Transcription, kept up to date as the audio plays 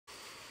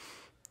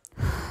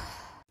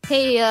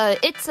Hey,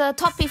 it's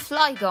Toppy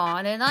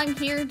Flygon, and I'm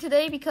here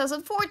today because,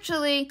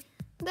 unfortunately,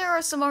 there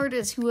are some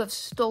artists who have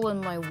stolen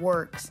my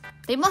works.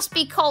 They must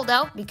be called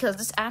out because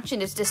this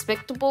action is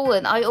despicable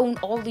and I own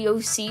all the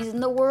OCs in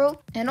the world.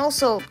 And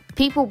also,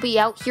 people be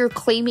out here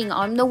claiming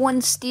I'm the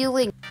one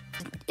stealing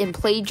and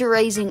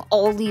plagiarizing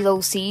all these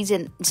OCs,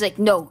 and it's like,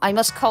 no, I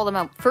must call them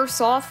out.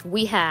 First off,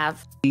 we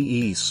have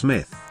E.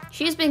 Smith.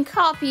 She's been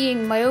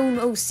copying my own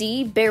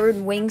OC,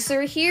 Baron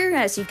Wingser here,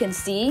 as you can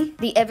see.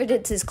 The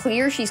evidence is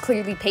clear. She's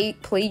clearly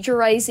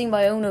plagiarizing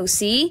my own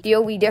OC. The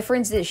only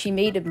difference is she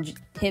made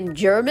him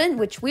German,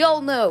 which we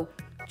all know.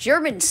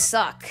 Germans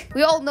suck.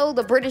 We all know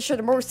the British are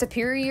the more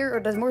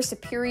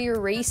superior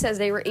race, as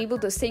they were able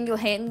to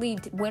single-handedly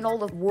win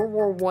all of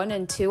World War I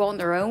and II on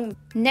their own.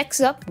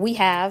 Next up, we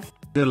have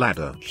The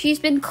Ladder. She's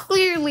been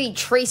clearly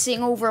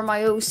tracing over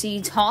my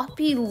OC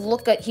Toppy.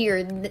 Look at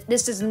here.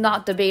 This is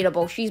not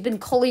debatable. She's been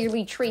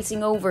clearly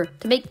tracing over.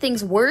 To make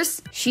things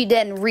worse, she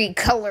then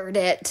recolored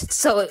it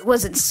so it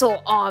wasn't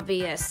so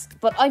obvious.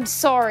 But I'm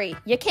sorry.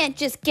 You can't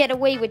just get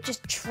away with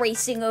just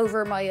tracing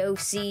over my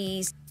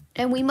OCs.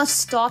 And we must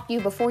stop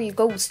you before you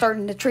go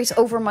starting to trace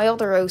over my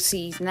other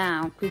OCs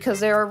now, because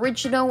they're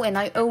original and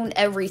I own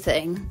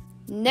everything.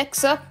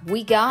 Next up,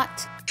 we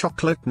got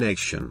Chocolate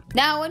Nation.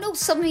 Now, I know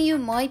some of you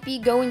might be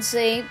going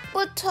saying,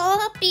 but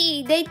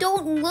Toppy, they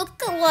don't look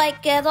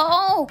alike at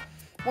all.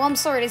 Well, I'm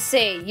sorry to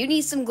say, you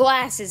need some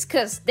glasses,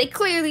 because they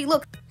clearly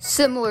look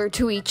similar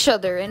to each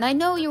other, and I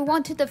know you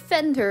want to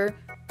defend her,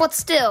 but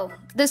still,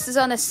 this is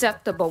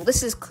unacceptable.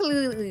 This is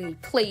clearly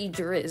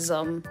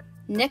plagiarism.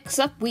 Next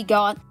up, we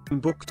got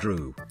Book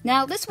Drew.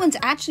 Now, this one's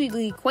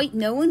actually quite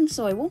known,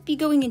 so I won't be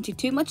going into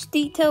too much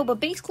detail, but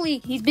basically,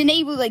 he's been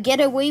able to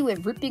get away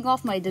with ripping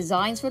off my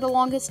designs for the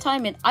longest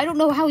time, and I don't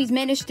know how he's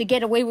managed to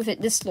get away with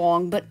it this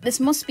long, but this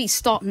must be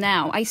stopped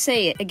now. I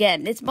say it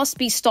again, this must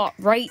be stopped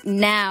right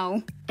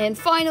now. And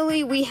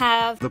finally, we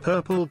have The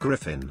Purple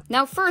Griffin.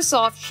 Now, first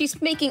off,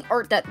 she's making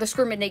art that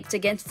discriminates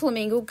against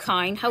flamingo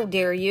kind, how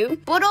dare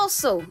you? But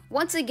also,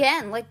 once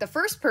again, like the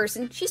first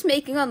person, she's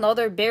making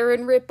another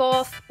Baron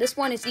ripoff. This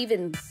one is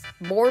even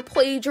more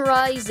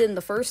plagiarized than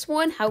the first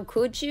one, how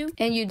could you?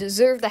 And you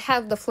deserve to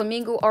have the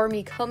flamingo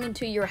army come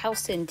into your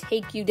house and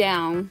take you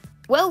down.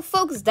 Well,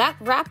 folks, that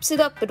wraps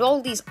it up with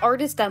all these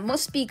artists that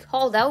must be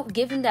called out,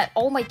 given that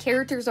all my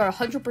characters are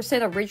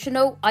 100%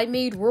 original. I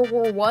made World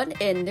War I,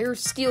 and they're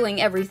stealing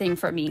everything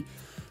from me.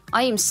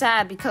 I am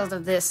sad because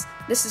of this.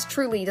 This is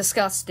truly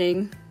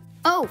disgusting.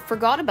 Oh,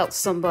 forgot about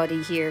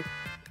somebody here.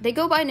 They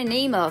go by the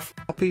name of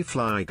Toppy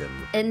Flygon.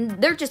 And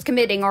they're just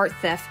committing art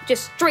theft.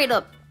 Just straight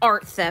up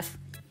art theft.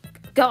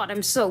 God,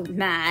 I'm so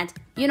mad.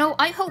 You know,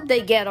 I hope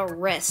they get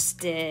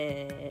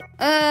arrested.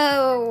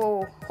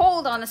 Oh,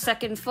 hold on a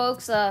second,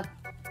 folks. Hold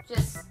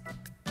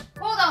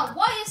on,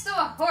 why is there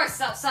a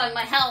horse outside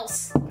my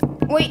house?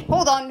 Wait,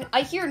 hold on,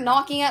 I hear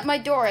knocking at my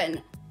door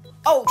and...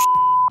 Oh,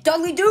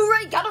 Dudley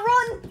Do-Right, gotta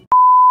run!